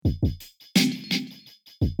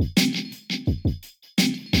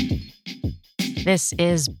This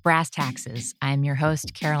is Brass Taxes. I'm your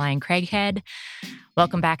host, Caroline Craighead.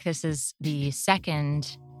 Welcome back. This is the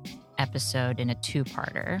second episode in a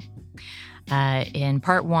two-parter. In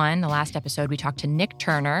part one, the last episode, we talked to Nick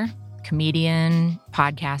Turner, comedian,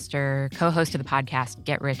 podcaster, co-host of the podcast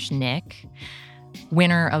Get Rich Nick,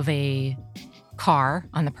 winner of a car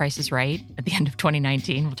on The Price is Right at the end of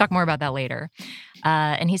 2019. We'll talk more about that later.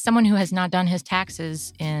 And he's someone who has not done his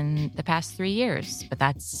taxes in the past 3 years, but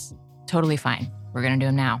that's totally fine. We're going to do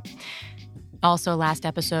them now. Also, last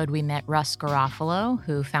episode, we met Russ Garofalo,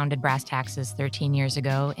 who founded Brass Taxes 13 years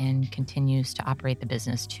ago and continues to operate the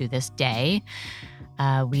business to this day.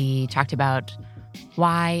 We talked about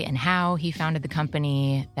why and how he founded the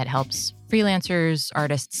company that helps freelancers,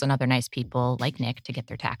 artists, and other nice people like Nick to get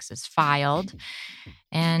their taxes filed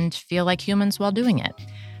and feel like humans while doing it.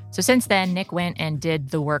 So since then, Nick went and did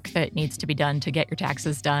the work that needs to be done to get your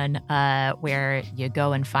taxes done, where you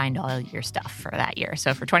go and find all your stuff for that year.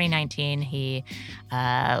 So for 2019, he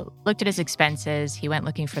looked at his expenses. He went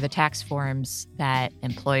looking for the tax forms that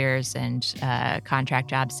employers and contract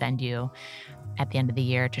jobs send you at the end of the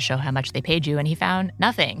year to show how much they paid you, and he found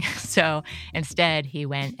nothing. So instead, he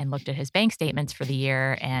went and looked at his bank statements for the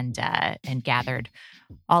year and gathered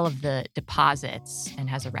all of the deposits and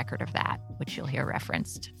has a record of that, which you'll hear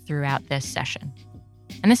referenced throughout this session.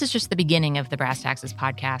 And this is just the beginning of the Brass Taxes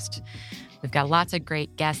podcast. We've got lots of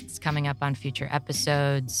great guests coming up on future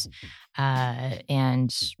episodes,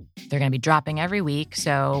 and they're going to be dropping every week.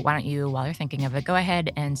 So why don't you, while you're thinking of it, go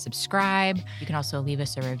ahead and subscribe. You can also leave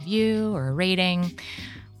us a review or a rating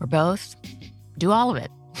or both. Do all of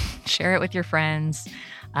it. Share it with your friends.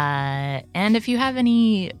 And if you have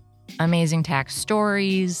any amazing tax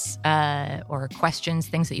stories or questions,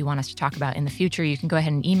 things that you want us to talk about in the future, you can go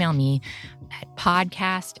ahead and email me at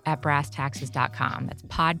podcast@brasstaxes.com. That's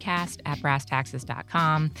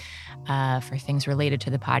podcast@brasstaxes.com for things related to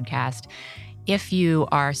the podcast. If you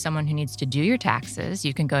are someone who needs to do your taxes,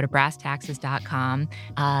 you can go to brasstaxes.com.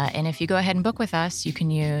 And if you go ahead and book with us, you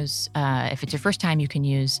can use, if it's your first time, you can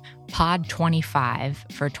use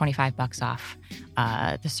POD25 for $25 off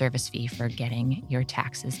the service fee for getting your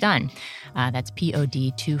taxes done. That's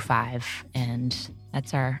POD25, and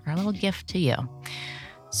that's our little gift to you.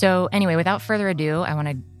 So anyway, without further ado, I want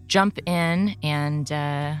to jump in and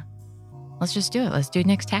let's just do it. Let's do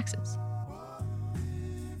Nick's taxes.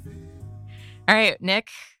 All right, Nick,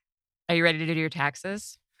 are you ready to do your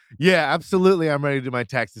taxes? Yeah, absolutely. I'm ready to do my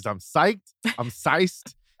taxes. I'm psyched. I'm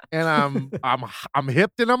sized, and I'm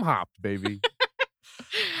hipped and I'm hopped, baby.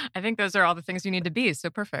 I think those are all the things you need to be. So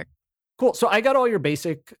perfect. Cool. So I got all your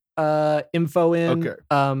basic info in. Okay.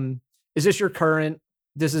 Is this your current?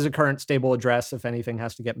 This is a current stable address. If anything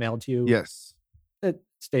has to get mailed to you, Yes.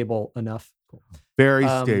 Stable enough. Cool. Very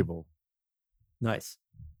stable. Nice.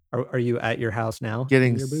 Are you at your house now?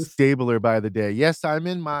 Getting in your booth? stabler by the day. Yes, I'm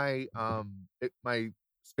in my my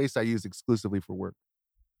space I use exclusively for work.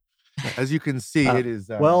 As you can see, it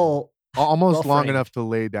is almost long enough to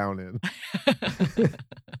lay down in.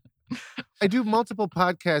 I do multiple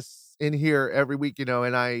podcasts in here every week, and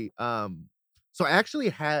I so I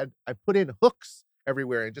actually I put in hooks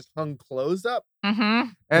everywhere and just hung clothes up. Mm-hmm.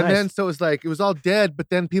 And Nice. then so it was all dead, but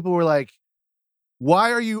then people were like,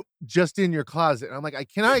 why are you just in your closet? And I'm like, I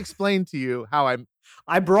cannot explain to you how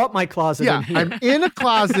I brought my closet in here. I'm in a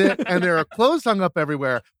closet and there are clothes hung up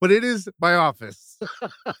everywhere, but it is my office.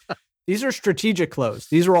 These are strategic clothes.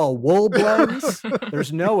 These are all wool blends.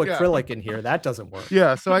 There's no Yeah. acrylic in here. That doesn't work.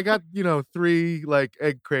 Yeah, so I got, 3 like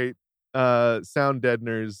egg crate sound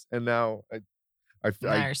deadeners, and now I you're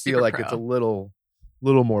feel super like pro. it's a little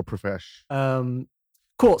more profesh.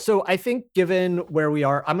 Cool. So I think given where we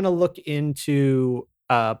are, I'm going to look into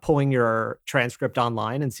pulling your transcript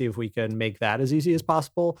online and see if we can make that as easy as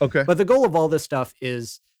possible. Okay. But the goal of all this stuff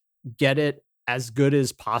is get it as good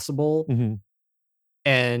as possible Mhm.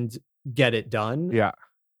 and get it done. Yeah.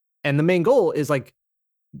 And the main goal is like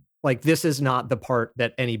this is not the part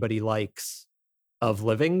that anybody likes of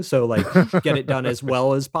living. So like get it done as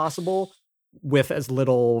well as possible with as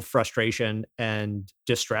little frustration and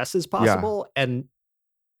distress as possible. And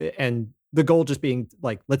the goal just being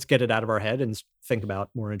like, let's get it out of our head and think about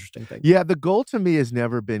more interesting things. Yeah, the goal to me has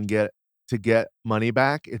never been to get money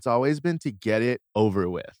back. It's always been to get it over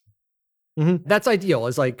with. Mm-hmm. That's ideal.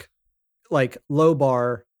 Is like low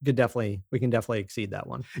bar we can definitely exceed that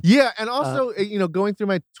one. Yeah, and also going through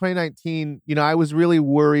my 2019, I was really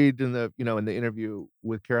worried in the interview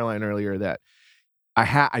with Caroline earlier that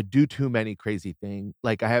I do too many crazy things.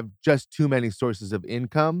 Like I have just too many sources of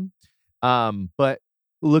income. But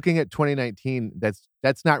looking at 2019,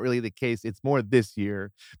 that's not really the case. It's more this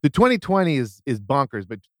year. The 2020 is bonkers,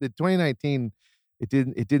 but the 2019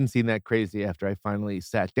 it didn't seem that crazy after I finally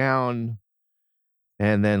sat down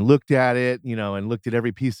and then looked at it, and looked at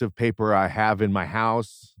every piece of paper I have in my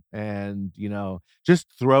house, and just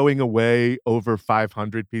throwing away over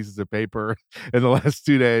 500 pieces of paper in the last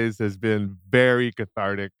 2 days has been very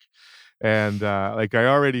cathartic. And I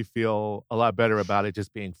already feel a lot better about it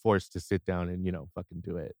just being forced to sit down and fucking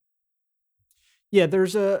do it. Yeah,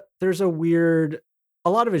 there's a weird, a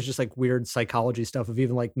lot of it's just like weird psychology stuff of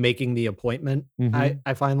even like making the appointment. Mhm.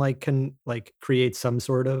 I find like can like create some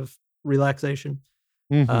sort of relaxation.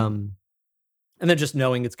 Mhm. And then just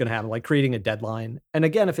knowing it's going to happen, like creating a deadline. And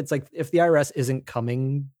again, if it's like, if the IRS isn't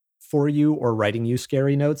coming for you or writing you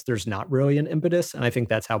scary notes, there's not really an impetus. And I think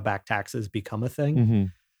that's how back taxes become a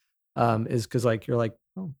thing. Mhm. Is because like, you're like,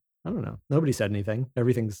 oh, I don't know. Nobody said anything.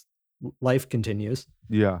 Life continues.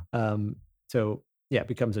 Yeah. So yeah, it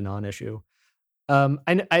becomes a non-issue.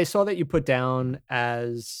 I saw that you put down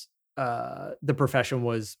as the profession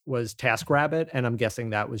was TaskRabbit, and I'm guessing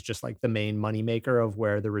that was just like the main moneymaker of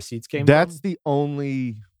where the receipts came That's from. the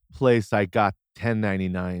only place I got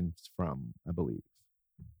 1099s from, I believe.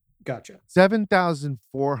 Gotcha.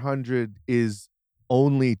 7,400 is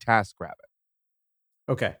only TaskRabbit.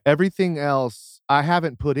 Okay. Everything else I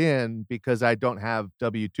haven't put in because I don't have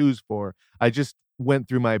W-2s for. I just went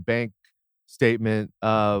through my bank statement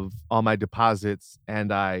of all my deposits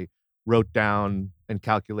and I wrote down and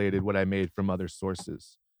calculated what I made from other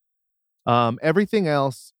sources. Everything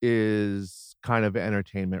else is kind of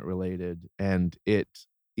entertainment related, and it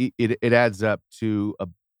adds up to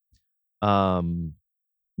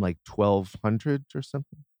like 1,200 or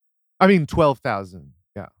something. I mean 12,000.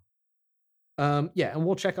 Yeah. Yeah, and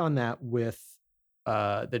we'll check on that with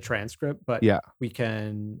the transcript, but Yeah. we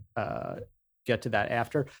can get to that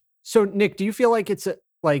after. So Nick, do you feel like it's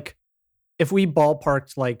like if we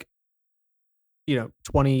ballparked like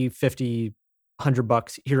 20, 50,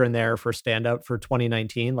 $100 here and there for stand up for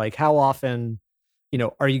 2019, like how often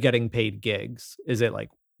are you getting paid gigs? Is it like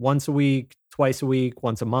once a week, twice a week,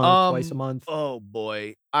 once a month, twice a month? Oh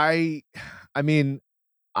boy. I mean,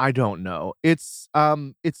 I don't know. It's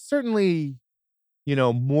certainly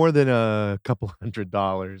more than a couple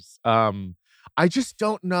 $100. I just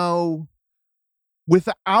don't know.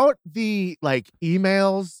 Without the like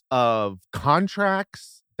emails of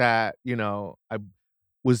contracts that I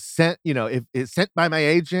was sent, if it's sent by my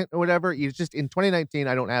agent or whatever, you just in 2019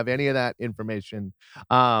 I don't have any of that information.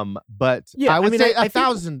 But Yeah, I would say I think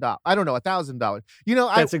 $1,000. I don't know,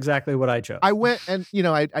 $1,000. that's exactly what I chose. I went and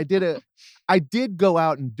I did go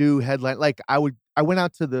out and do headline. Like I went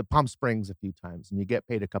out to the Palm Springs a few times and you get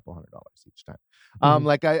paid a couple $100 each time.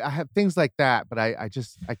 Like I have things like that, but I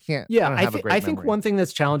can't. Yeah, I don't have a great I think memory. one thing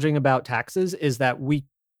that's challenging about taxes is that we,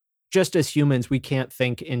 just as humans, we can't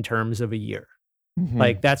think in terms of a year. Mhm.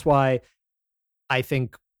 Like that's why I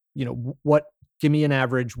think, give me an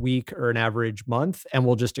average week or an average month and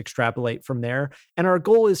we'll just extrapolate from there. And our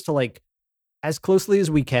goal is to like, as closely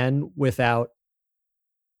as we can without,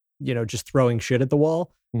 just throwing shit at the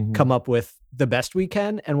wall, Mhm. come up with the best we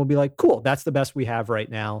can. And we'll be like, cool, that's the best we have right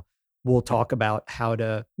now. We'll talk about how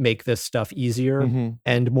to make this stuff easier Mhm.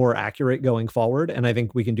 and more accurate going forward. And I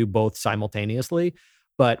think we can do both simultaneously.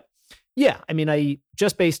 But yeah, I mean, I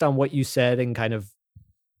just based on what you said and kind of,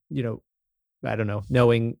 I don't know,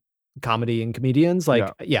 knowing comedy and comedians,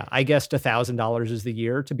 like, yeah, I guessed $1,000 is the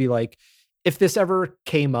year to be like, if this ever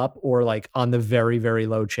came up or like on the very, very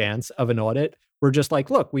low chance of an audit, we're just like,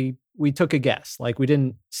 look, we took a guess. Like we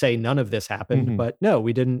didn't say none of this happened, Mhm. but no,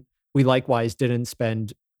 we didn't. We likewise didn't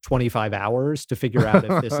spend 25 hours to figure out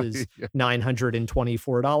if this is Yeah.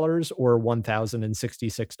 $924 or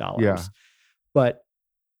 $1,066. Yeah. But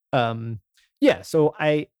yeah, so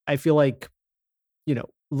I feel like,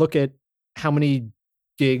 look at how many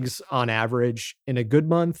gigs on average in a good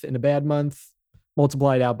month, in a bad month,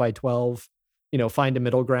 multiply it out by 12, find a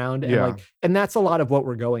middle ground. And Yeah. and that's a lot of what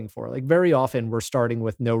we're going for. Like very often we're starting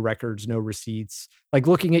with no records, no receipts. Like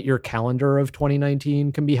looking at your calendar of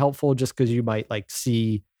 2019 can be helpful just because you might like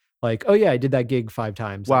see like, oh yeah, I did that gig 5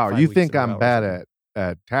 times. like, Wow, 5 you weeks think in a row I'm or bad something.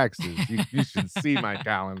 at taxes. You should see my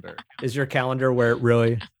calendar. Is your calendar where it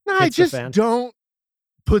really No, I hits the just fan? don't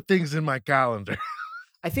put things in my calendar.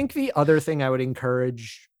 I think the other thing I would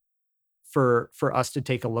encourage for us to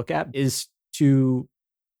take a look at is to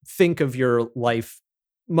think of your life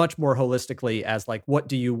much more holistically as like, what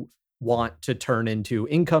do you want to turn into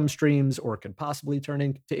income streams or can possibly turn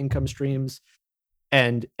into income streams?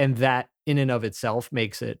 And that in and of itself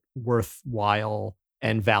makes it worthwhile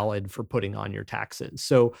and valid for putting on your taxes.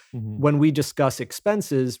 So Mhm. when we discuss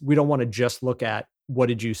expenses, we don't want to just look at what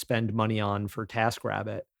did you spend money on for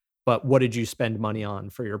TaskRabbit. but what did you spend money on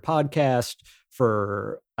for your podcast,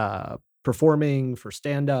 for performing, for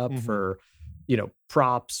stand-up, for,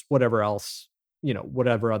 props, whatever else,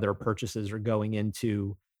 whatever other purchases are going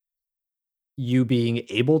into you being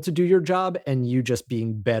able to do your job and you just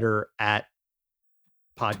being better at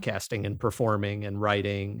podcasting and performing and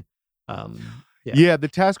writing. The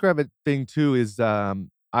TaskRabbit thing too is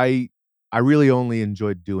I really only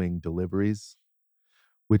enjoyed doing deliveries,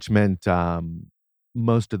 which meant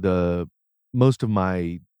most of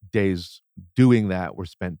my days doing that were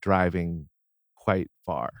spent driving quite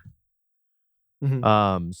far.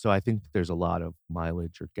 Mm-hmm. So I think there's a lot of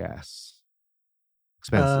mileage or gas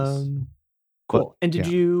expenses. Cool. And did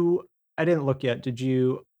you? I didn't look yet. Did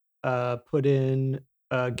you put in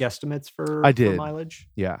guesstimates for mileage?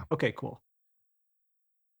 Yeah. Okay. Cool.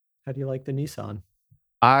 How do you like the Nissan?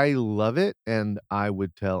 I love it, and I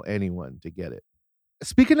would tell anyone to get it.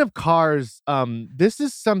 Speaking of cars, this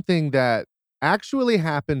is something that actually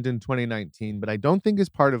happened in 2019, but I don't think is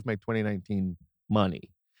part of my 2019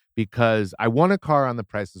 money because I won a car on The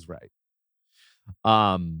Price is Right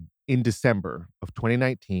in December of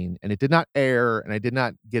 2019, and it did not air, and I did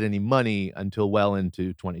not get any money until well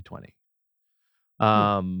into 2020.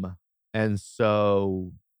 And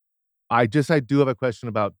so I do have a question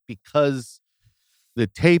about, because the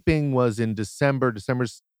taping was in December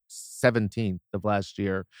 17th of last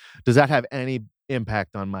year. Does that have any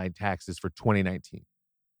impact on my taxes for 2019?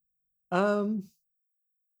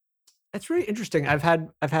 It's really interesting. I've had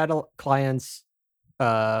clients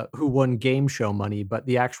who won game show money, but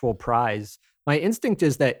the actual prize, my instinct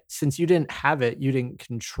is that since you didn't have it, you didn't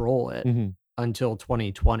control it until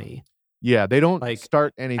 2020. Yeah, they don't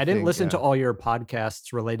start anything. I didn't listen to all your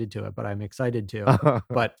podcasts related to it, but I'm excited to.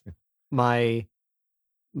 But my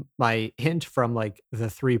hint from the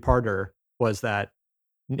 3-parter was that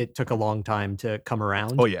it took a long time to come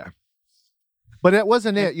around. Oh yeah. But it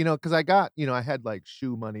wasn't it, because I got, I had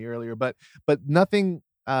shoe money earlier, but nothing,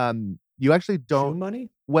 you actually don't. Shoe money?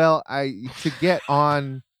 Well, to get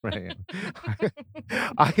on, right.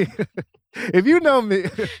 If you know me,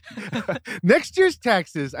 next year's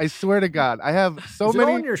taxes, I swear to God, I have so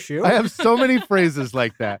many on your shoe? I have so many phrases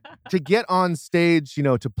like that. To get on stage,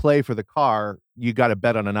 to play for the car, you got to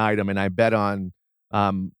bet on an item, and I bet on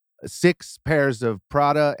 6 pairs of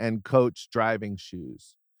Prada and Coach driving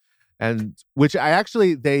shoes, and which I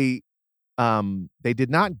actually they did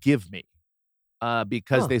not give me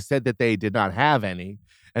because they said that they did not have any,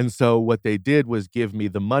 and so what they did was give me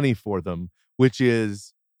the money for them, which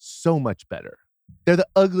is so much better. They're the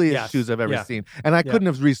ugliest shoes I've ever seen, and I couldn't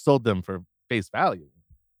have resold them for face value.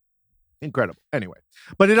 Incredible. Anyway,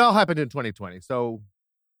 but it all happened in 2020. So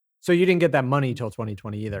you didn't get that money till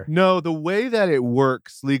 2020 either. No, the way that it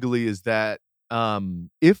works legally is that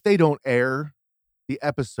if they don't air the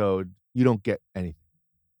episode, you don't get anything.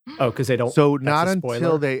 Oh, because they don't. So not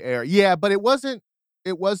until they air. Yeah, but it wasn't.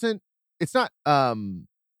 It's not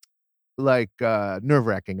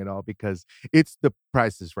nerve-wracking at all because it's The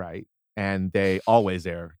Price is Right, and they always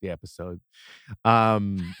air the episode.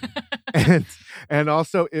 And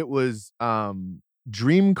also it was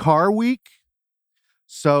Dream Car Week.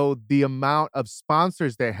 So the amount of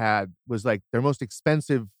sponsors they had was their most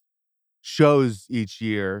expensive shows each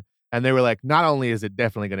year. And they were like, not only is it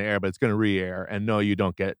definitely going to air, but it's going to re-air. And no, you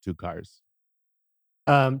don't get 2 cars.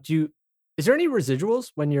 Is there any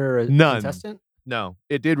residuals when you're a contestant? No,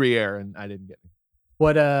 it did re-air and I didn't get any.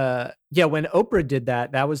 When Oprah did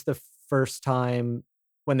that, that was the first time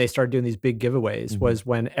when they started doing these big giveaways, was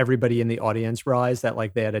when everybody in the audience realized that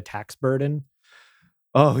they had a tax burden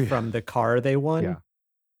from the car they won. Yeah.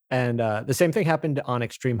 And the same thing happened on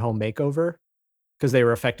Extreme Home Makeover, because they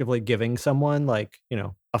were effectively giving someone a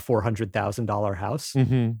 $400,000 house,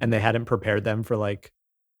 and they hadn't prepared them for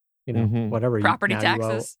whatever property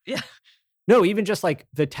taxes. Yeah. No, even just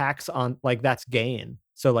the tax on that's gain.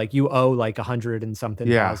 So you owe $100 and something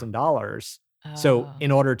 $1,000. So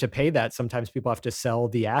in order to pay that, sometimes people have to sell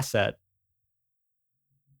the asset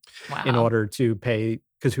in order to pay.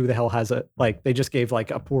 Because who the hell has they just gave a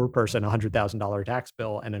poor person $100,000 tax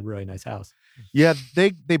bill and a really nice house. Yeah,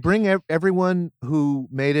 they bring everyone who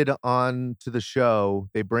made it on to the show,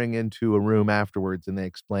 they bring into a room afterwards and they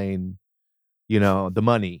explain, the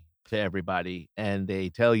money to everybody. And they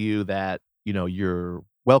tell you that, you're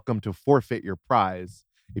welcome to forfeit your prize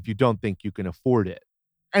if you don't think you can afford it.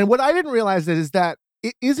 And what I didn't realize is that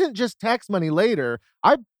it isn't just tax money later.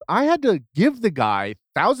 I had to give the guy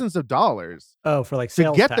thousands of dollars. Oh, for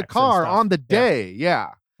to get the car on the day. Yeah.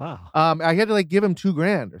 Wow. I had to give him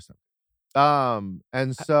 $2,000 or something.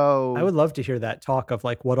 And so I would love to hear that talk of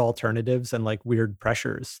like what alternatives and like weird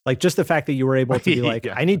pressures, like just the fact that you were able to be like,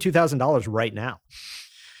 Yeah. I need $2,000 right now,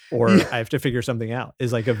 or Yeah. I have to figure something out,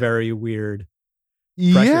 is like a very weird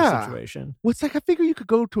pressure situation. Well, it's like I figure you could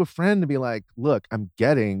go to a friend and be like, "Look, I'm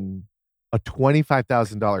getting a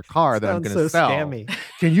 $25,000 car that I'm Sounds going to so sell. scammy.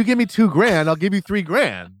 Can you give me $2,000? I'll give you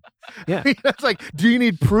 $3,000." Yeah. It's like, do you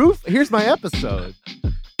need proof? Here's my episode.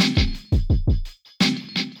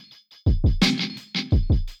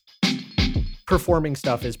 Performing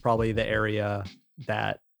stuff is probably the area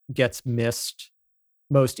that gets missed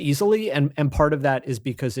most easily. And part of that is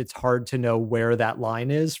because it's hard to know where that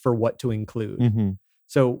line is for what to include. Mm-hmm.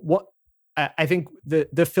 So what I think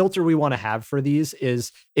the filter we want to have for these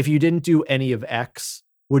is, if you didn't do any of X,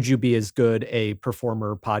 would you be as good a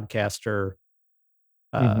performer, podcaster?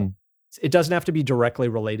 It doesn't have to be directly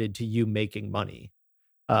related to you making money.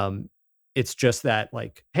 It's just that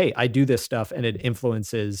like, hey, I do this stuff and it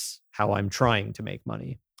influences how I'm trying to make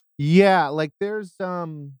money. Yeah, like there's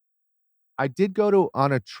I did go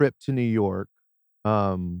on a trip to New York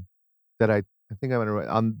that I think I went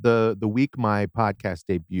on the week my podcast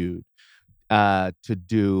debuted I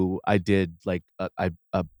did like a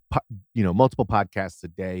multiple podcasts a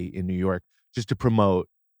day in New York just to promote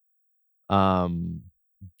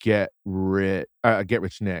Get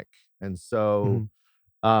Rich Nick. And so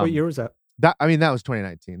what year was that? That was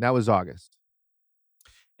 2019. That was August.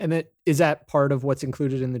 And is that part of what's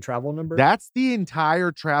included in the travel number? That's the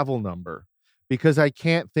entire travel number, because I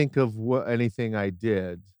can't think of anything I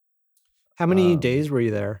did. How many days were you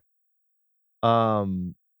there? I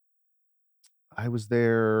was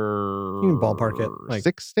there. You can ballpark it, like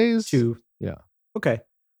 6 days. 2. Yeah. Okay.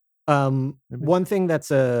 One thing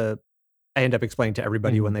that's I end up explaining to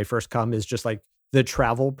everybody when they first come is just like the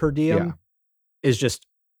travel per diem is just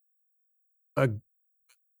a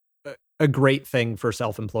great thing for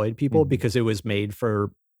self-employed people because it was made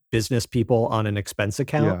for business people on an expense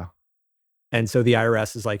account. Yeah. And so the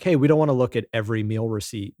IRS is like, hey, we don't want to look at every meal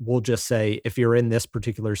receipt. We'll just say, if you're in this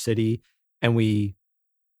particular city and we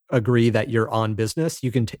agree that you're on business,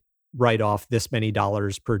 you can write off this many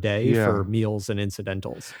dollars per day for meals and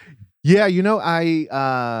incidentals. Yeah, I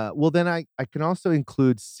can also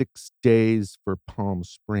include 6 days for Palm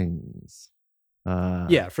Springs.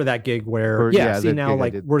 For that gig where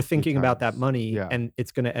we're thinking about that money and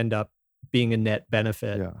it's going to end up being a net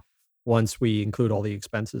benefit once we include all the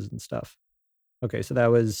expenses and stuff. Okay, so that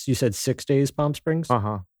was, you said 6 days Palm Springs?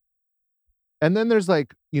 And then there's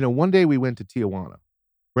like, one day we went to Tijuana.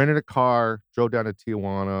 Rented a car, drove down to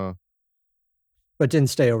Tijuana. But didn't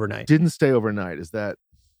stay overnight. Is that?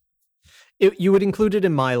 You would include it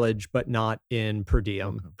in mileage, but not in per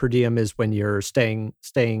diem. Okay. Per diem is when you're staying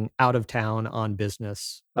out of town on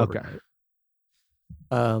business overnight.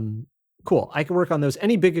 Okay. Cool. I can work on those.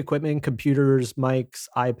 Any big equipment, computers, mics,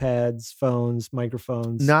 iPads, phones,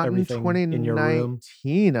 microphones, not everything in 2019, in your room?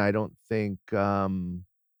 I don't think.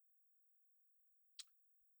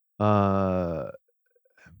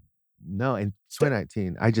 No, in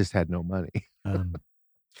 2019, I just had no money.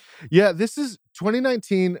 Yeah, this is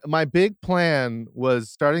 2019. My big plan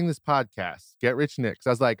was starting this podcast, Get Rich Nick. I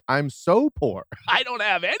was like, I'm so poor. I don't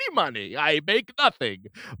have any money. I make nothing.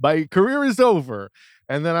 My career is over.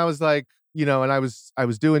 And then I was like, and I was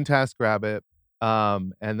doing TaskRabbit.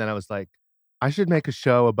 And then I was like, I should make a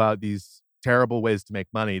show about these terrible ways to make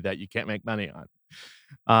money that you can't make money on.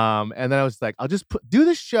 And then I was like, I'll just do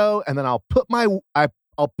this show, and then I'll put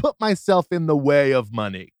myself in the way of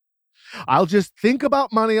money. I'll just think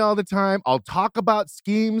about money all the time. I'll talk about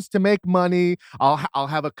schemes to make money. I'll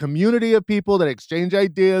have a community of people that exchange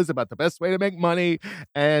ideas about the best way to make money.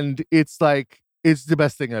 And it's the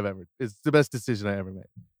best thing it's the best decision I ever made.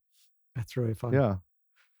 That's really fun. Yeah.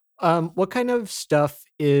 What kind of stuff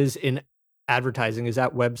is in advertising? Is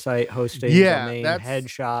that website hosting, domain,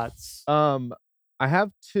 headshots? I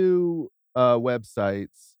have 2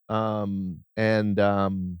 websites, and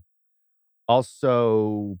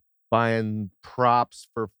also buying props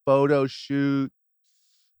for photo shoot,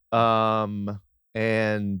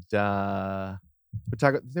 and there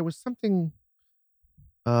was something.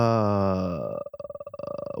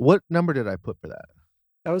 What number did I put for that?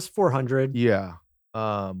 That was 400. Yeah.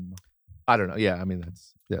 I don't know. Yeah, I mean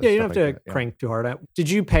that's you don't have to crank too hard. Did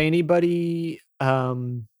you pay anybody?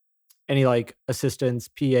 Any like assistants,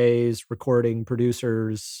 PAs, recording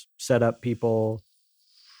producers, setup people?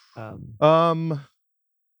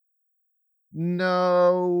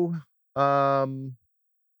 No. I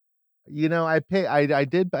paid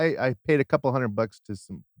a couple $100 to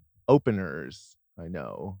some openers I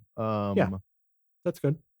know. That's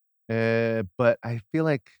good. But I feel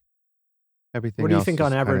like Everything What do you else think is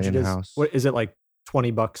on kinda average it is? in-house. What is it, like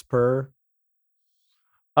 $20 per?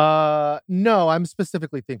 No, I'm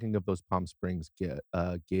specifically thinking of those Palm Springs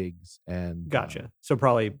gigs, and Gotcha. So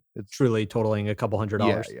probably it's truly totaling a couple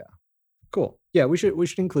 $100. yeah. Cool. Yeah, we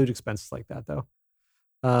should include expenses like that though.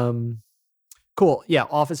 Cool. Yeah,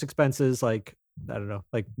 office expenses like I don't know,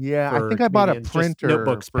 like Yeah, I for think I bought a comedians, just printer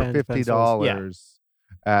notebooks, for pens, pencils. Yeah. $50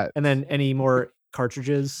 at And then any more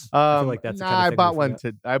cartridges? I feel like that's the kind of I thing bought we one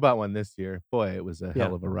forget. I bought one this year. Boy, it was a Yeah.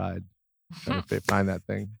 hell of a ride trying to find that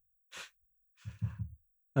thing.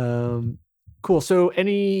 Cool. So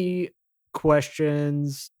any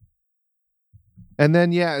questions? And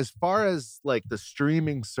then yeah, as far as like the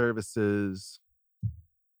streaming services,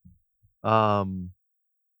 you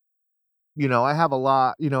know, I have a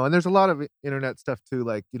lot, you know, and there's a lot of internet stuff too,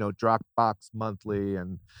 like, you know, Dropbox monthly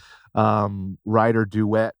and Writer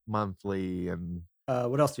Duet monthly and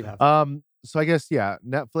What else do you have? so I guess yeah,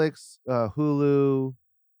 Netflix, Hulu,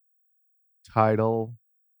 Tidal,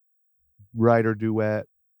 Writer Duet,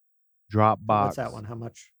 Dropbox. What's that one? How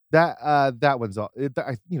much? That one's all you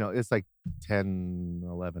know, it's like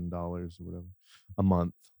 $10-$11 or whatever a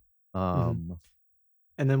month. And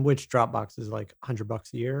then which Dropbox is like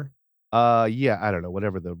 $100 a year? Yeah, I don't know,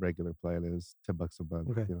 whatever the regular plan is, $10 a month.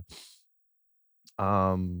 Okay. You know?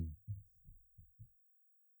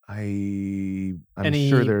 I'm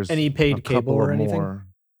sure there's any paid a cable couple or of anything? more.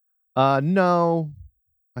 No,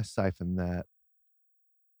 I siphoned that.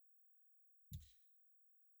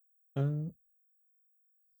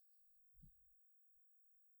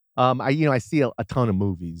 I see a ton of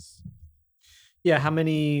movies. Yeah, how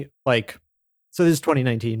many like? So this is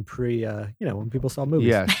 2019, pre, when people saw movies.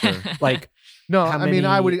 Yeah, sure. Like, No, how I mean,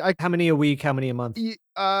 how many a week? How many a month?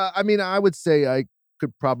 I mean, I would say I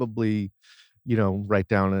could probably, you know, write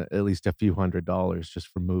down at least a few $100s just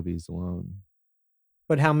for movies alone.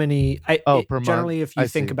 But how many? Per month? Generally, if you I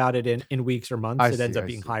think see. about it in weeks or months, it ends up I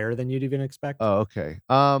being see. higher than you'd even expect. Oh, okay.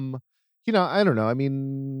 You know, I don't know. I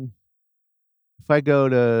mean, if I go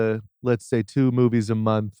to, let's say, 2 movies a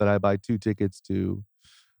month that I buy 2 tickets to,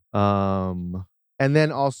 and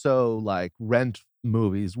then also like rent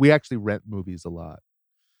movies. We actually rent movies a lot,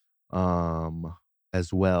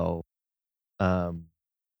 as well.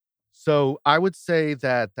 So I would say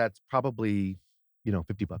that that's probably, you know,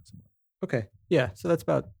 $50 a month. Okay. Yeah. So that's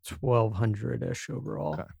about 1,200-ish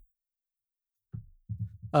overall. Okay.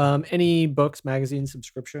 Any books, magazines,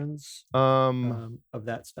 subscriptions of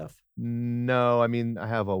that stuff? No, I mean, I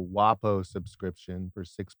have a WAPO subscription for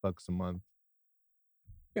 $6 a month.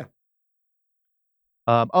 Yeah.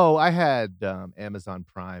 I had Amazon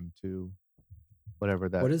Prime too. Whatever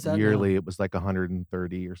that, What is that yearly, now? it was like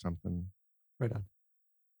 130 or something. Right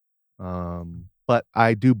on. But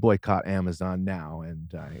I do boycott Amazon now,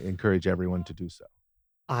 and I encourage everyone to do so.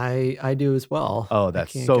 I do as well. Oh, I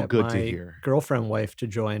that's can't so get good to my hear. Girlfriend, wife to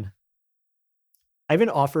join. I even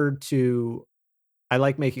offered to. I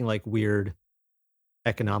like making like weird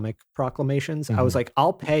economic proclamations. I was like,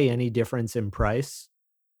 I'll pay any difference in price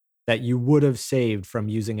that you would have saved from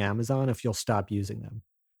using Amazon if you'll stop using them.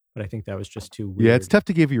 But I think that was just too weird. Yeah, it's tough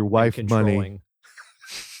to give your and wife money. controlling.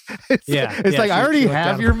 It's Yeah, like I she already looked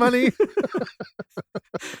have down. your money.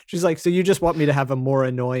 She's like, so you just want me to have a more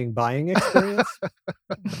annoying buying experience?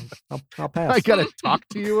 I'll pass. I gotta talk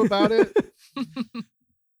to you about it.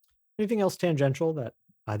 Anything else tangential that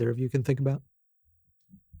either of you can think about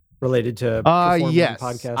related to performing and Yes,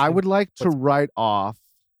 podcasting? I would like to write off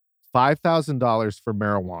 $5,000 for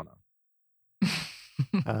marijuana. Do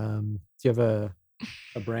you have a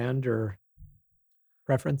brand or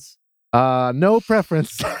preference? No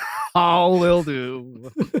preference. All will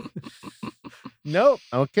do. Nope.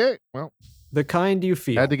 Okay. Well, The kind you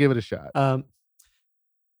feel. had to give it a shot.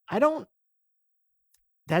 I don't.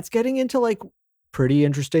 That's getting into like pretty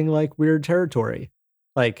interesting, like weird territory.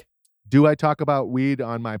 Like, Do I talk about weed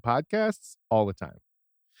on my podcasts all the time?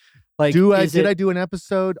 like, Did I do an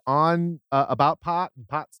episode on about pot and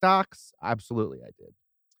pot stocks? Absolutely, I did.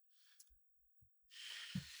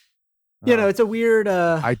 You know, it's a weird.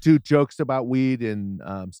 I do jokes about weed in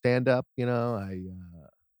stand up. You know,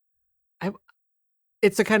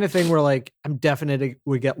 It's the kind of thing where like I'm definitely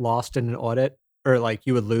would get lost in an audit, or like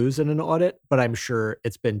you would lose in an audit, but I'm sure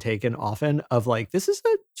it's been taken often of like this is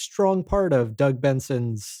a strong part of Doug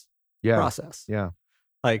Benson's process. Yeah.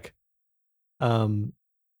 Like,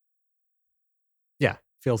 yeah,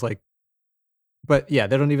 feels like, but yeah,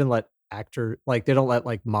 they don't even let they don't let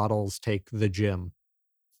like models take the gym.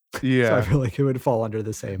 Yeah. So I feel like it would fall under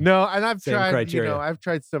the same. No, and I've same tried, criteria. I've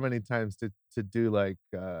tried so many times to do like,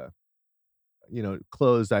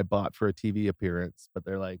 clothes I bought for a TV appearance, but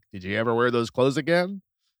they're like, did you ever wear those clothes again?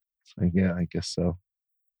 Yeah, I guess so.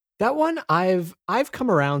 That one, I've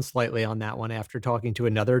come around slightly on that one after talking to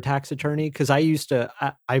another tax attorney, because I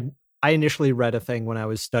initially read a thing when I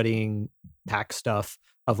was studying tax stuff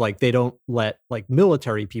of like they don't let like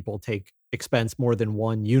military people take expense more than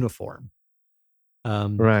one uniform.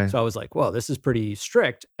 Right. So I was like, whoa, this is pretty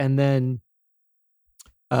strict. And then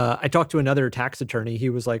I talked to another tax attorney. He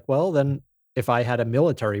was like, well, then if I had a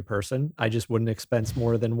military person, I just wouldn't expense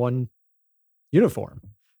more than one uniform.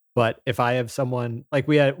 But if I have someone like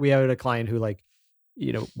we had a client who like,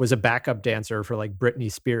 you know, was a backup dancer for like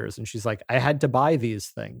Britney Spears. And she's like, I had to buy these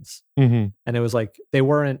things. Mm-hmm. And it was like, they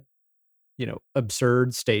weren't, you know,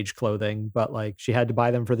 absurd stage clothing, but like she had to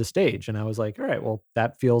buy them for the stage. And I was like, all right, well,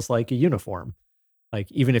 that feels like a uniform.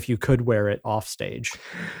 Like, even if you could wear it off stage.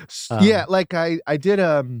 Yeah. Like I did,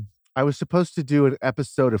 I was supposed to do an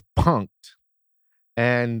episode of Punk'd,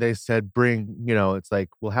 and they said, bring, you know, it's like,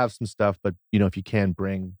 we'll have some stuff, but you know, if you can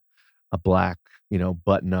bring a black, you know,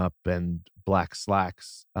 button up and black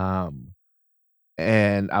slacks. And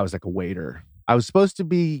I was like a waiter. I was supposed to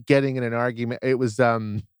be getting in an argument. It was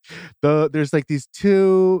there's like these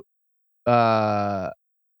two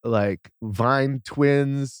like Vine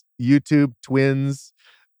twins, YouTube twins.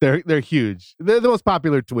 They're huge. They're the most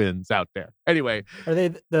popular twins out there. Anyway, are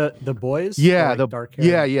they the boys? Yeah, like the dark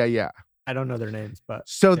hair? Yeah. I don't know their names, but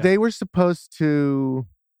so yeah. they were supposed to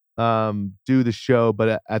do the show,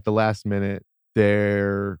 but at the last minute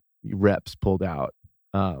their reps pulled out.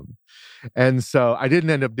 And so I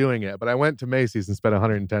didn't end up doing it, but I went to Macy's and spent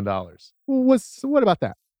 $110. What about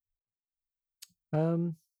that?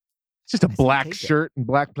 It's just a black shirt and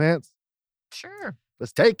black pants. Sure.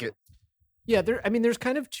 Let's take it. Yeah, there's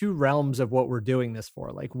kind of two realms of what we're doing this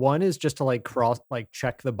for. Like, one is just to like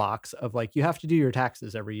check the box of like, you have to do your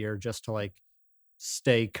taxes every year just to like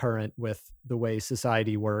stay current with the way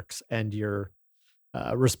society works and your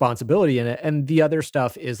responsibility in it. And the other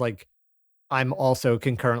stuff is like, I'm also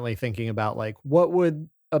concurrently thinking about like, what would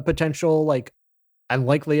a potential, like,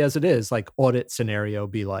 unlikely as it is, like audit scenario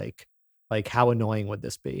be like? Like, how annoying would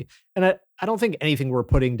this be? And I don't think anything we're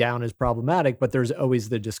putting down is problematic, but there's always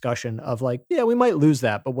the discussion of like, yeah, we might lose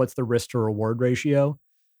that, but what's the risk to reward ratio?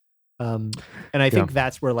 And I think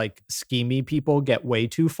that's where like schemy people get way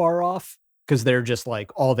too far off, because they're just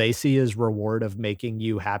like, all they see is reward of making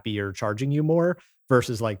you happy or charging you more,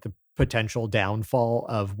 versus like the potential downfall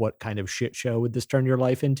of what kind of shit show would this turn your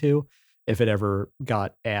life into if it ever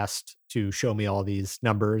got asked to show me all these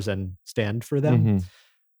numbers and stand for them. Mm-hmm.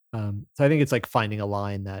 So I think it's like finding a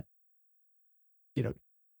line that, you know,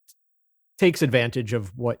 takes advantage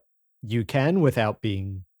of what you can without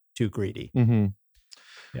being too greedy. Mm-hmm.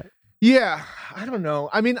 Yeah. I don't know.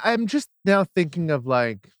 I mean, I'm just now thinking of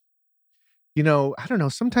like, you know, I don't know.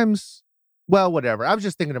 Sometimes, well, whatever. I was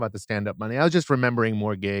just thinking about the stand-up money. I was just remembering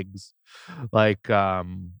more gigs, like,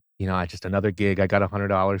 you know, just another gig I got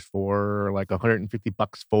 $100 for, or like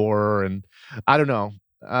 $150 for, and I don't know.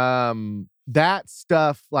 That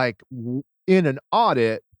stuff, like in an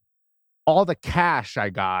audit, all the cash I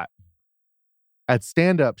got at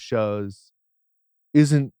stand-up shows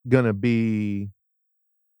isn't gonna be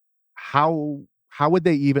how would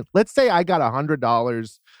they even, let's say I got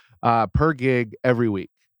 $100 per gig every week,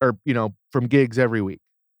 or you know, from gigs every week.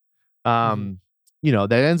 You know,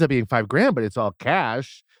 that ends up being $5,000, but it's all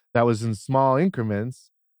cash. That was in small increments.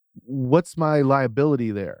 What's my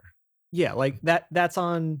liability there? Yeah, like that's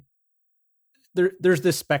on there's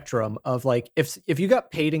this spectrum of like, if you got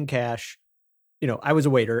paid in cash, you know, I was a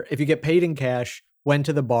waiter. If you get paid in cash, went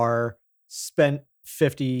to the bar, spent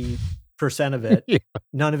 50% of it, yeah.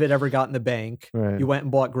 None of it ever got in the bank. Right. You went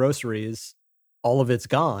and bought groceries, all of it's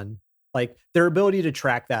gone. Like, their ability to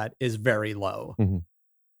track that is very low.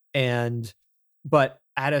 Mm-hmm. But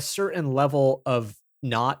at a certain level of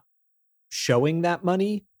not showing that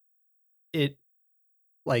money, it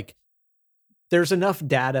like, there's enough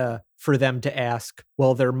data for them to ask,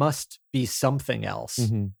 well, there must be something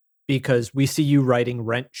else, because we see you writing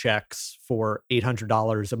rent checks for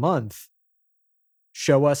 $800 a month.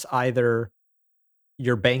 Show us either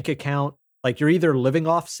your bank account, like you're either living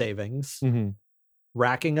off savings,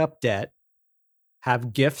 racking up debt,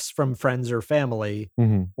 have gifts from friends or family,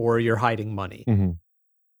 or you're hiding money.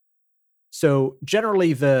 So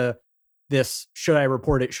generally this should I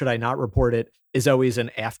report it, should I not report it, is always an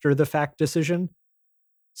after the fact decision.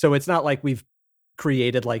 So it's not like we've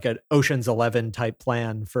created like an Ocean's 11 type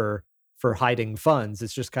plan for hiding funds.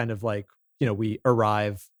 It's just kind of like, you know, we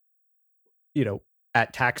arrive, you know,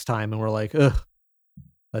 at tax time and we're like, ugh,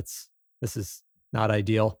 this is not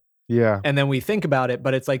ideal. Yeah. And then we think about it,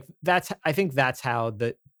 but it's like, I think that's how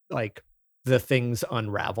the like the things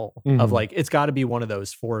unravel of Mhm. like, it's got to be one of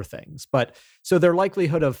those four things. But so their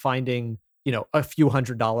likelihood of finding, a few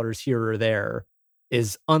 $100s here or there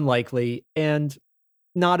is unlikely and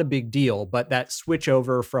not a big deal. But that switch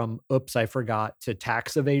over from oops, I forgot to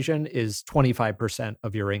tax evasion is 25%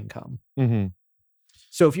 of your income. Mhm.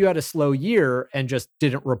 So if you had a slow year and just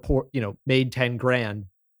didn't report, made 10 grand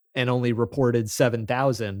and only reported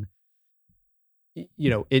 7,000,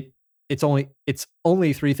 it's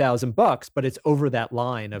only $3,000, but it's over that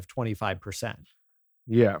line of 25%.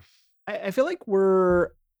 Yeah. I feel like we're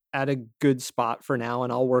at a good spot for now,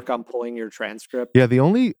 and I'll work on pulling your transcript. Yeah. The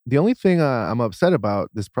only thing I'm upset about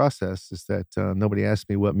this process is that nobody asked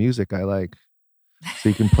me what music I like, so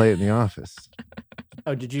you can play it in the office.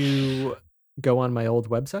 Oh, did you go on my old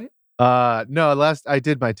website? No. Last I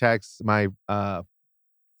did my tax, my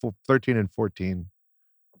 13 and 14,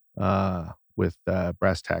 with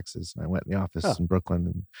Brass Taxes, and I went in the office in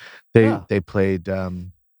Brooklyn, and they played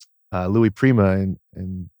Louis Prima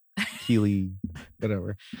and Keely,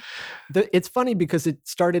 whatever. It's funny because it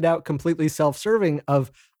started out completely self-serving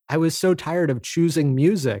of I was so tired of choosing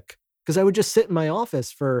music because I would just sit in my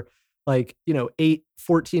office for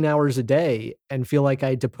 14 hours a day and feel like I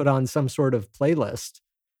had to put on some sort of playlist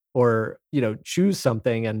or, choose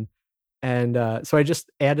something. And so I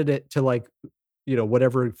just added it to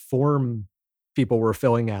whatever form people were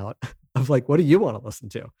filling out of like, what do you want to listen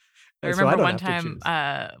to? I And remember don't one have to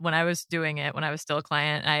time when I was doing it, when I was still a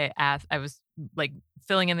client, I was like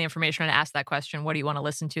filling in the information and asked that question, what do you want to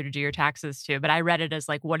listen to do your taxes to? But I read it as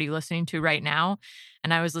like, what are you listening to right now?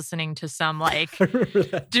 And I was listening to some like, do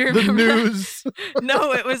you remember The news?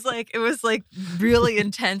 No, it was like really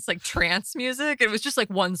intense, like trance music. It was just like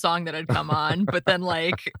one song that had come on, but then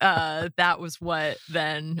that was what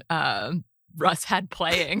then Russ had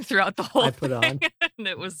playing throughout the whole put thing. on. And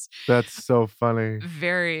That's so funny.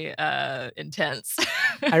 Very intense.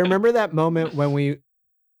 I remember that moment when we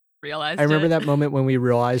realized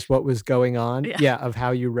what was going on. Yeah, of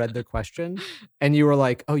how you read the question. And you were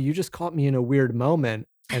like, oh, you just caught me in a weird moment.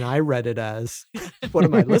 And I read it as, what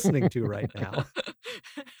am I listening to right now?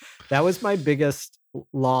 That was my biggest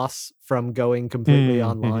loss from going completely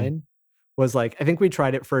online. Was like, I think we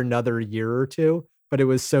tried it for another year or two, but it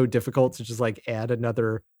was so difficult to just like add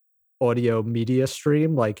another audio media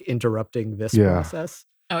stream, like interrupting this process.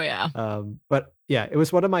 Oh yeah. But yeah, it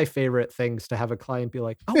was one of my favorite things to have a client be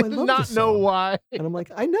like, "Oh, I love not this know song." why. And I'm like,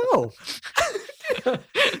 "I know,"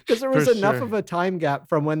 because there was enough of a time gap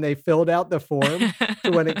from when they filled out the form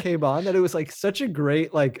to when it came on that it was like such a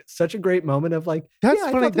great moment of like, that's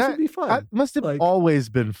yeah, funny. I thought this would be fun. That must have always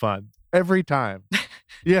been fun every time.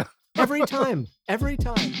 Yeah, every time.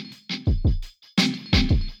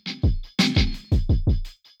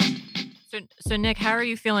 So Nick, how are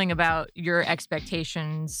you feeling about your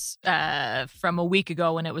expectations from a week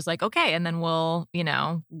ago when it was like, okay, and then we'll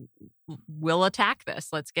attack this.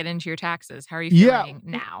 Let's get into your taxes. How are you feeling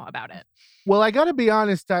now about it? Well, I got to be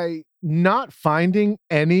honest. Not finding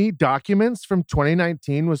any documents from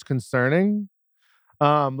 2019 was concerning.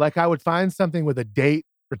 Like I would find something with a date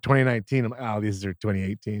for 2019. I'm like, oh, these are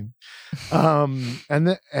 2018. So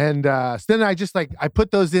then I just I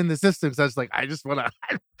put those in the system because I was like, I want to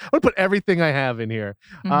put everything I have in here.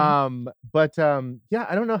 Mm-hmm.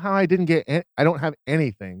 I don't know how I didn't get. I don't have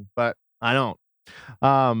anything, but I don't.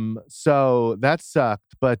 So that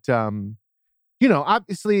sucked. But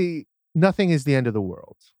obviously, nothing is the end of the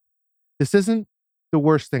world. This isn't the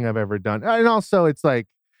worst thing I've ever done, and also it's like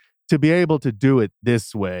to be able to do it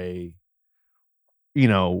this way.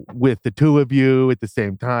 With the two of you at the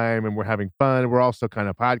same time, and we're having fun. We're also kind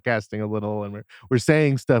of podcasting a little, and we're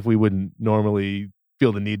saying stuff we wouldn't normally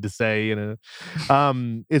feel the need to say.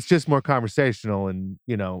 It's just more conversational, and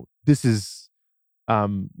this is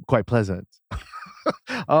quite pleasant.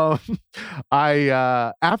 After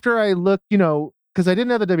I looked, because I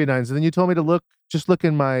didn't have the W-9s, and then you told me to look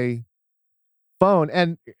in my phone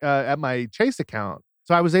and at my Chase account,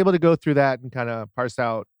 so I was able to go through that and kind of parse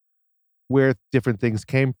out where different things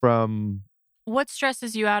came from. What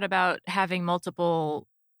stresses you out about having multiple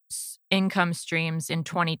income streams in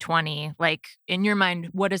 2020? Like in your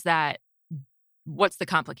mind, what's the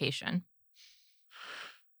complication?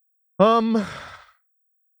 I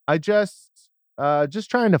just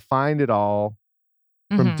trying to find it all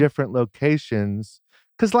from different locations.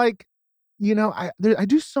 Cause I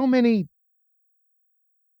do so many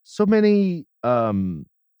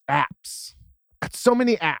apps. Got so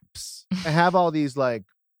many apps. I have all these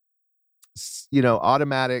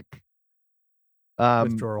automatic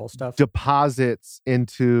withdrawal stuff, deposits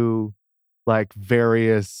into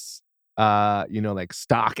various like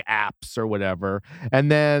stock apps or whatever.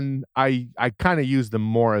 And then I kind of use them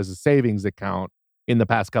more as a savings account in the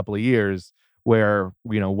past couple of years, where,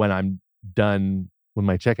 when I'm done, when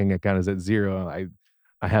my checking account is at zero,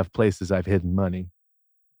 I have places I've hidden money.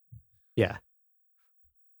 Yeah.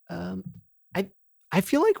 I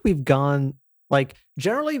feel like we've gone, like,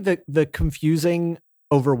 generally the confusing,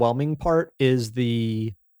 overwhelming part is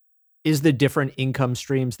the different income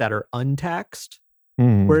streams that are untaxed.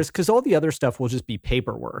 Mm-hmm. Whereas, because all the other stuff will just be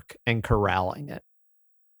paperwork and corralling it.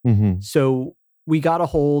 Mm-hmm. So we got a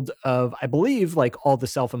hold of, I believe, like all the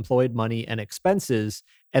self-employed money and expenses.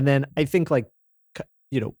 And then I think, like,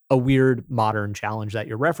 a weird modern challenge that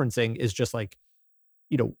you're referencing is just like,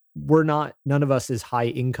 none of us is high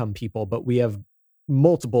income people, but we have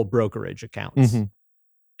multiple brokerage accounts. Mm-hmm.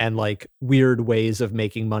 And like weird ways of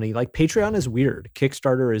making money. Like Patreon is weird.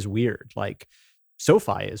 Kickstarter is weird. Like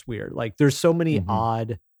SoFi is weird. Like there's so many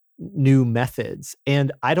odd new methods.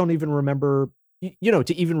 And I don't even remember,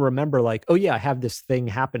 to even remember like, oh yeah, I have this thing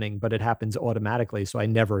happening, but it happens automatically. So I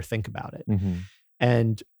never think about it. Mm-hmm.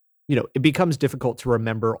 And, it becomes difficult to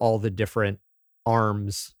remember all the different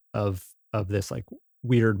arms of this like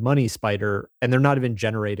weird money spider. And they're not even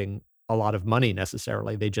generating a lot of money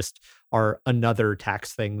necessarily. They just are another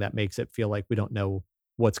tax thing that makes it feel like we don't know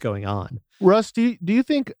what's going on. Russ, do you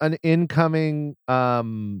think an incoming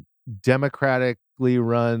democratically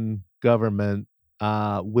run government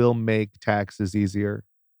will make taxes easier?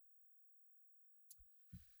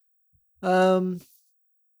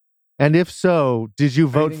 And if so, did you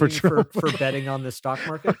vote for Trump for betting on the stock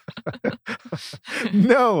market?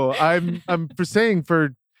 No, I'm for saying,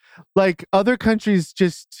 for like, other countries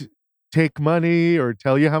just take money or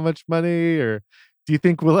tell you how much money, or do you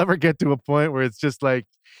think we'll ever get to a point where it's just like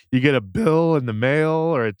you get a bill in the mail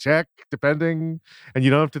or a check, depending, and you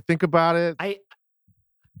don't have to think about it?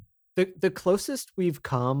 The closest we've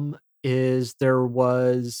come is there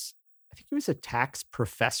was, I think it was a tax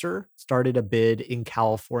professor started a bid in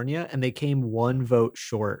California, and they came one vote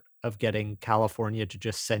short of getting California to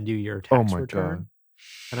just send you your tax return. God.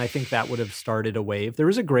 And I think that would have started a wave. There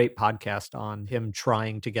was a great podcast on him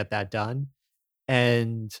trying to get that done.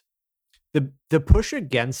 And the push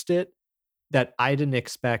against it that I didn't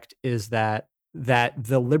expect is that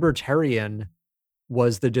the libertarian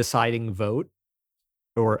was the deciding vote,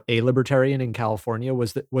 or a libertarian in California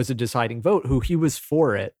was a deciding vote, who he was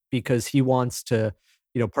for it because he wants to,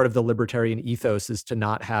 part of the libertarian ethos is to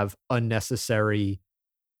not have unnecessary,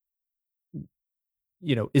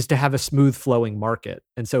 is to have a smooth flowing market.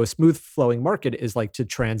 And so a smooth flowing market is like to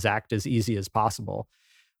transact as easy as possible.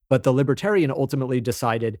 But the libertarian ultimately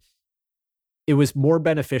decided it was more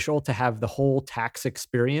beneficial to have the whole tax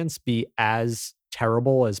experience be as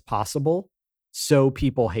terrible as possible, so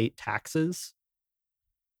people hate taxes.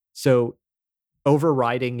 So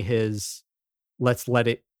overriding his let's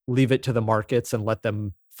leave it to the markets and let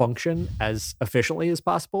them function as efficiently as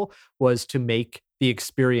possible was to make the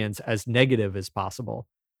experience as negative as possible.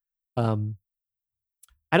 I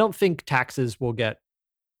don't think taxes will get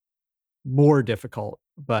more difficult,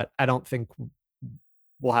 but I don't think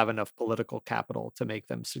we'll have enough political capital to make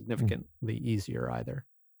them significantly easier either.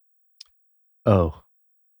 Oh.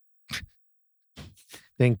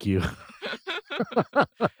 Thank you.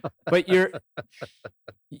 But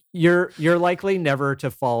you're likely never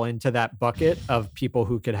to fall into that bucket of people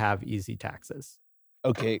who could have easy taxes.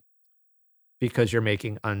 Okay. Because you're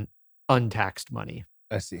making untaxed money.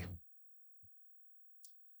 I see.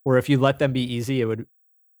 Or if you let them be easy, it would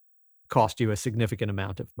cost you a significant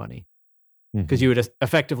amount of money. Because you would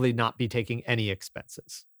effectively not be taking any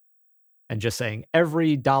expenses and just saying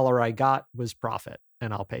every dollar I got was profit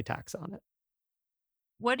and I'll pay tax on it.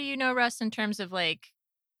 What do you know, Russ, in terms of like,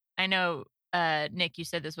 I know, Nick, you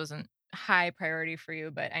said this wasn't high priority for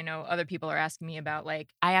you, but I know other people are asking me about like,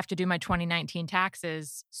 I have to do my 2019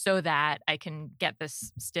 taxes so that I can get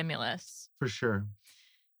this stimulus. For sure.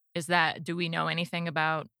 Do we know anything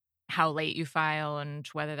about how late you file and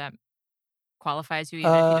whether that qualifies you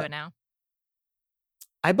even if you do it now?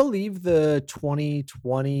 I believe the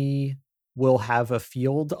 2020 will have a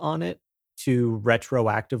field on it to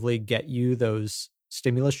retroactively get you those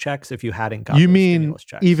stimulus checks if you hadn't gotten. You mean stimulus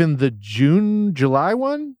checks. Even the July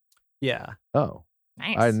one? Yeah. Oh,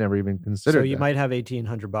 nice. I never even considered. So you might have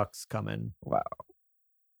 $1,800 coming. Wow.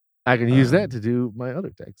 I can use that to do my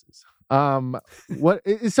other taxes. What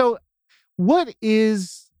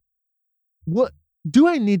do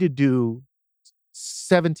I need to do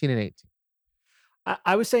 17 and 18?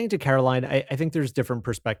 I was saying to Caroline, I think there's different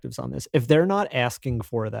perspectives on this. If they're not asking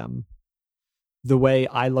for them, the way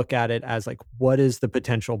I look at it as like, what is the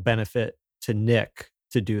potential benefit to Nick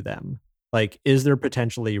to do them? Like, is there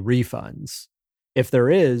potentially refunds? If there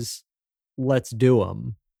is, let's do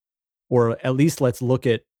them. Or at least let's look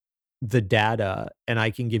at the data and I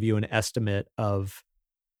can give you an estimate of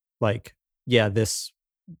like, yeah, this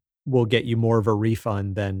will get you more of a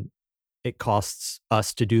refund than it costs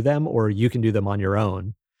us to do them, or you can do them on your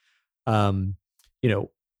own. You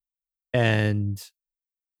know,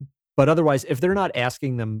 but otherwise, if they're not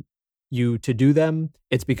asking you to do them,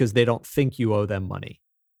 it's because they don't think you owe them money.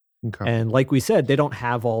 Okay. And like we said, they don't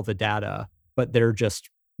have all the data, but they're just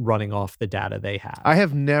running off the data they have. I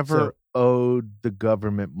have never owed the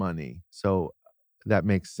government money, so that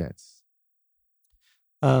makes sense.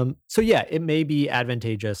 So yeah, it may be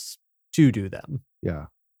advantageous to do them. Yeah.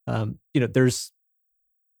 You know, there's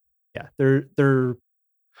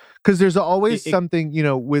because there's always something, you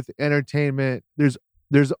know, with entertainment.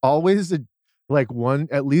 There's always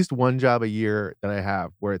at least one job a year that I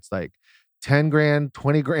have where it's like 10 grand,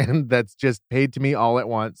 20 grand that's just paid to me all at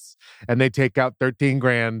once, and they take out 13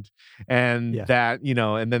 grand, and that, you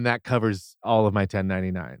know, and then that covers all of my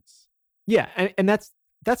 1099s. Yeah, and that's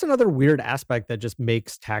another weird aspect that just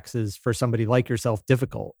makes taxes for somebody like yourself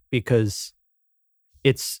difficult, because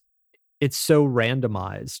it's so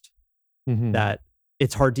randomized that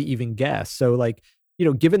it's hard to even guess. So like, you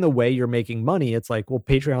know, given the way you're making money, it's like, well,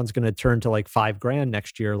 Patreon's going to turn to like $5 grand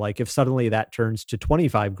next year. Like if suddenly that turns to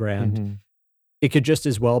 25 grand, it could just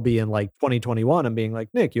as well be in like 2021 and being like,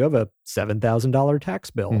 Nick, you have a $7,000 tax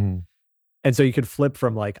bill. And so you could flip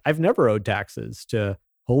from like, I've never owed taxes to,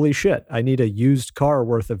 holy shit, I need a used car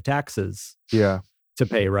worth of taxes to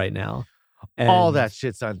pay right now. And all that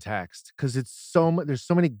shit's untaxed because it's so much. There's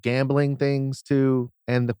so many gambling things too,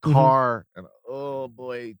 and the car. And oh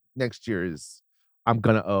boy, next year I'm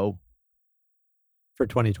gonna owe for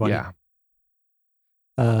 2020. Yeah.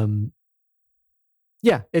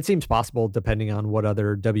 Yeah, it seems possible depending on what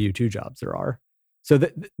other W-2 jobs there are. So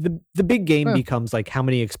the big game becomes like, how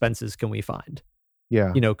many expenses can we find?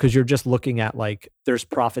 Yeah. You know, because you're just looking at like, there's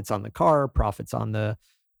profits on the car, profits on the,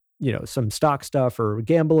 you know, some stock stuff or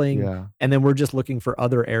gambling. Yeah. And then we're just looking for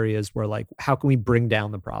other areas where like, how can we bring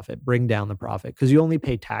down the profit? Because you only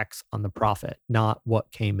pay tax on the profit, not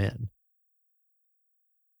what came in.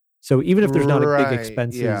 So even if there's not a big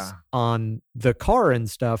expenses on the car and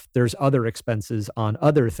stuff, there's other expenses on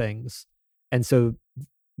other things. And so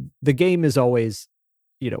the game is always,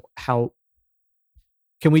 you know, how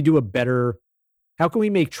can we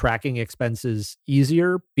make tracking expenses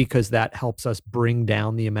easier, because that helps us bring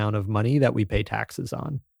down the amount of money that we pay taxes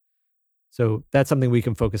on. So that's something we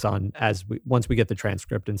can focus on once we get the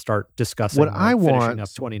transcript and start discussing what I want finishing up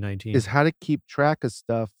 2019 is how to keep track of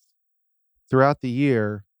stuff throughout the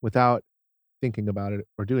year without thinking about it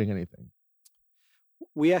or doing anything.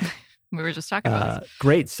 We were just talking about this.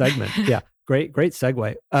 Great segment. Yeah. Great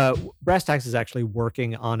segue. Brass Tax is actually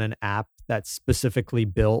working on an app that's specifically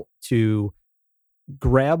built to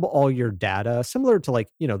grab all your data, similar to like,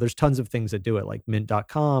 you know, there's tons of things that do it, like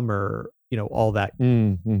mint.com or, you know, all that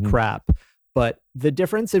crap. But the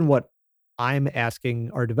difference in what I'm asking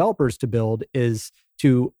our developers to build is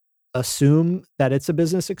to assume that it's a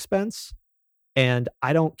business expense. And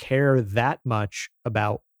I don't care that much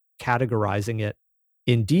about categorizing it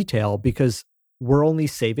in detail, because we're only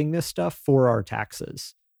saving this stuff for our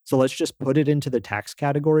taxes. So let's just put it into the tax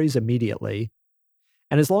categories immediately.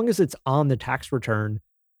 And as long as it's on the tax return,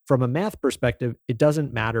 from a math perspective, it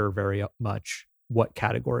doesn't matter very much what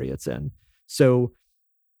category it's in. So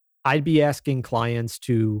I'd be asking clients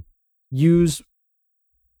to use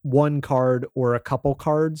one card or a couple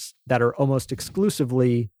cards that are almost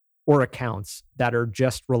exclusively, or accounts that are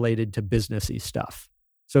just related to businessy stuff.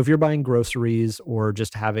 So if you're buying groceries or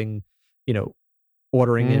just having, you know,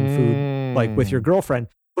 ordering in food like with your girlfriend,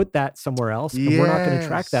 put that somewhere else. And we're not going to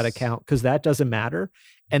track that account because that doesn't matter.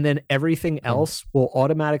 And then everything else will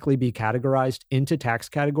automatically be categorized into tax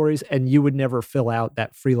categories, and you would never fill out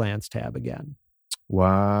that freelance tab again.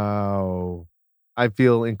 Wow. I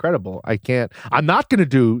feel incredible. I'm not going to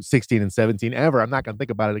do 16 and 17 ever. I'm not going to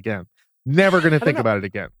think about it again. Never going to think about it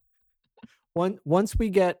again. Once we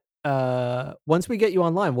get you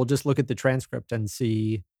online, we'll just look at the transcript and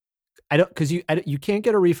see. Because you can't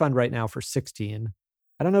get a refund right now for 16.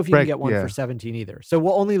 I don't know if you can get one for 17 either. So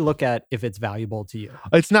we'll only look at if it's valuable to you.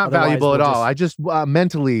 It's not valuable at all. I just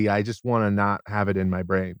mentally, I just want to not have it in my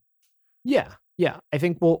brain. Yeah. I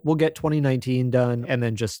think we'll get 2019 done and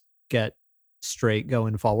then just get straight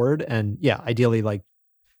going forward. And yeah, ideally like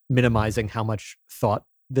minimizing how much thought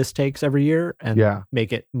this takes every year and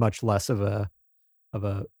make it much less of a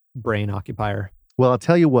brain occupier. Well, I'll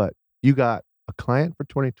tell you what, you got a client for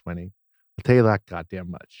 2020. I'll tell you that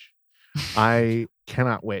goddamn much. I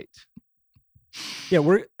cannot wait. Yeah,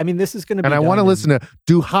 this is going to be And I want to listen to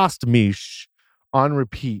Du hast mich on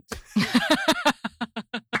repeat.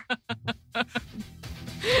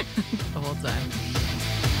 The whole time.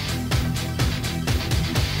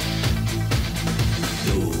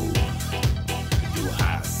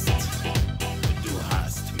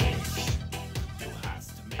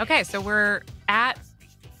 Okay, so we're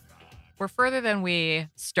further than we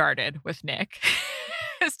started with Nick.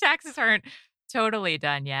 His taxes aren't totally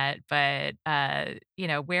done yet, but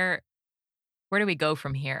where do we go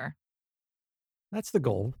from here? That's the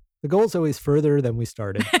goal. The goal is always further than we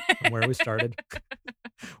started, from where we started.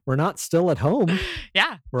 We're not still at home.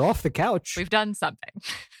 Yeah. We're off the couch. We've done something.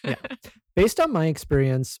 Yeah. Based on my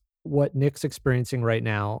experience, what Nick's experiencing right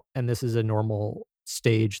now, and this is a normal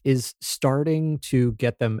stage, is starting to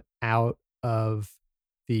get them out of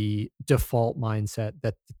the default mindset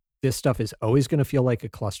that this stuff is always going to feel like a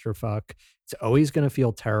clusterfuck. It's always going to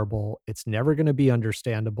feel terrible. It's never going to be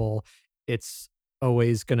understandable. It's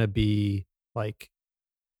always going to be like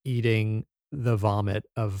eating the vomit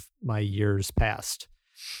of my years past.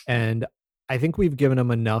 And I think we've given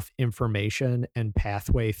them enough information and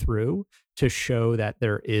pathway through to show that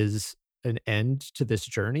there is an end to this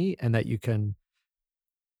journey and that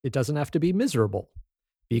it doesn't have to be miserable,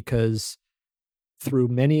 because through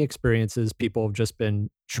many experiences, people have just been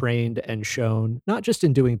trained and shown, not just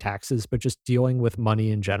in doing taxes, but just dealing with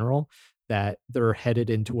money in general, that they're headed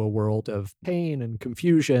into a world of pain and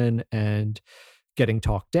confusion and getting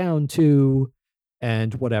talked down to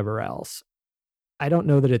and whatever else. I don't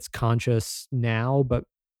know that it's conscious now, but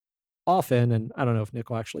often, and I don't know if Nick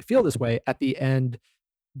will actually feel this way, at the end,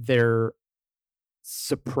 they're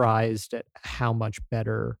surprised at how much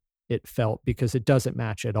better it felt, because it doesn't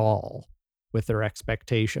match at all with their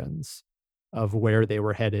expectations of where they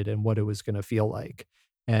were headed and what it was going to feel like.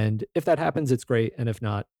 And if that happens, it's great. And if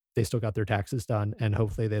not, they still got their taxes done, and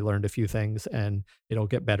hopefully they learned a few things and it'll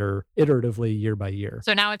get better iteratively year by year.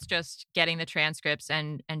 So now it's just getting the transcripts,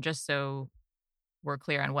 and just so we're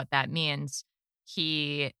clear on what that means,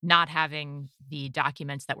 he not having the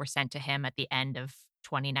documents that were sent to him at the end of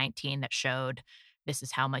 2019 that showed this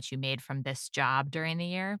is how much you made from this job during the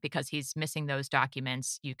year, because he's missing those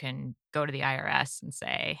documents. You can go to the IRS and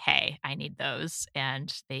say, hey, I need those.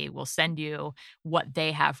 And they will send you what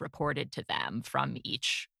they have reported to them from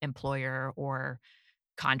each employer or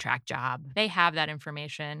contract job. They have that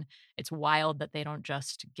information. It's wild that they don't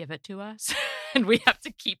just give it to us and we have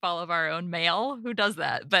to keep all of our own mail. Who does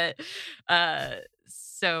that? But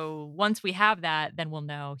so once we have that, then we'll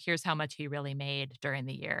know here's how much he really made during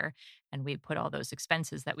the year. And we put all those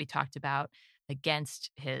expenses that we talked about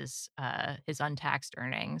against his untaxed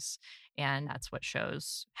earnings. And that's what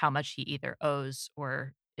shows how much he either owes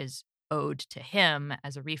or is owed to him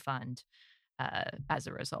as a refund as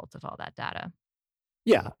a result of all that data.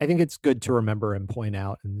 Yeah, I think it's good to remember and point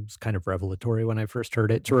out, and it was kind of revelatory when I first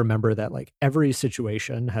heard it, to remember that like every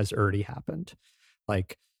situation has already happened.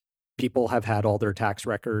 Like people have had all their tax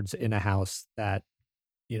records in a house that,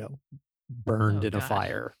 burned in a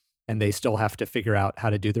fire, and they still have to figure out how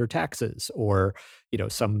to do their taxes. Or,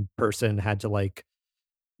 some person had to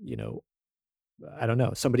I don't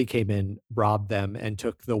know, somebody came in, robbed them, and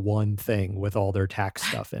took the one thing with all their tax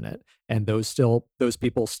stuff in it. And those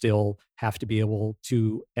people still have to be able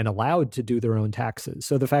to and allowed to do their own taxes.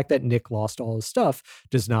 So the fact that Nick lost all his stuff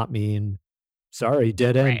does not mean, sorry,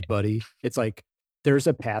 dead end, Right. buddy. It's like there's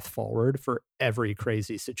a path forward for every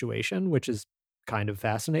crazy situation, which is kind of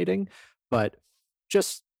fascinating. But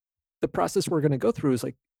just the process we're going to go through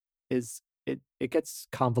it gets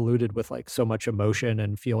convoluted with like so much emotion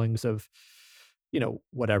and feelings of,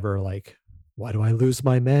 whatever, like, why do I lose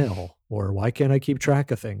my mail? Or why can't I keep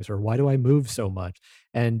track of things? Or why do I move so much?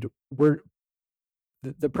 And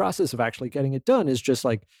the process of actually getting it done is just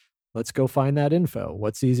like, let's go find that info.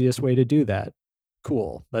 What's the easiest way to do that?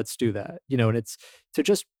 Cool. Let's do that. And it's to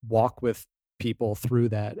just walk with people through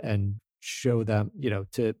that and show them,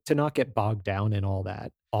 to not get bogged down in all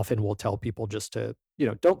that. Often we'll tell people just to,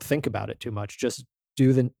 don't think about it too much. Just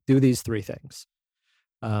do these three things.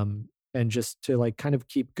 And just to like kind of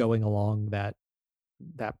keep going along that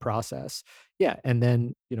process. Yeah. And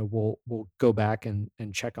then, we'll go back and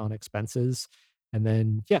check on expenses. And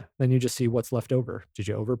then, then you just see what's left over. Did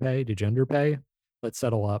you overpay? Did you underpay? Let's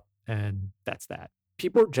settle up. And that's that.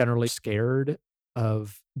 People are generally scared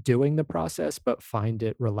of doing the process, but find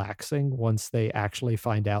it relaxing once they actually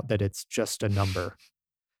find out that it's just a number,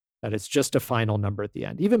 that it's just a final number at the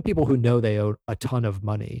end. Even people who know they owe a ton of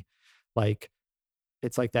money, like,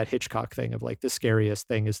 it's like that Hitchcock thing of like the scariest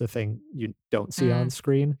thing is the thing you don't see on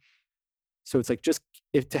screen. So it's like, just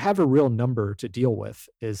if to have a real number to deal with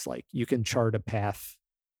is like, you can chart a path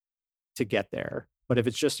to get there. But if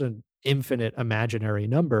it's just an infinite imaginary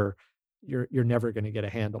number, you're never going to get a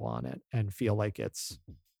handle on it and feel like it's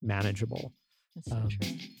manageable. That's so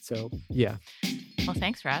true. So yeah. Well,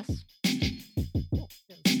 thanks, Russ.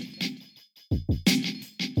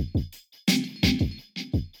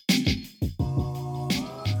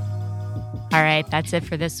 All right, that's it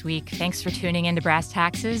for this week. Thanks for tuning in to Brass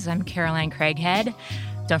Taxes. I'm Caroline Craighead.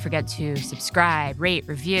 Don't forget to subscribe, rate,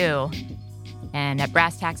 review. And at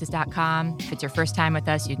brasstaxes.com, if it's your first time with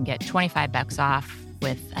us, you can get $25 off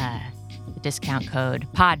with the discount code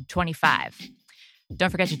POD25. Don't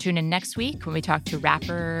forget to tune in next week when we talk to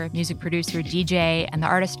rapper, music producer, DJ, and the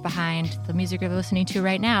artist behind the music you're listening to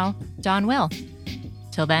right now, Don Will.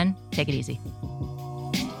 Till then, take it easy.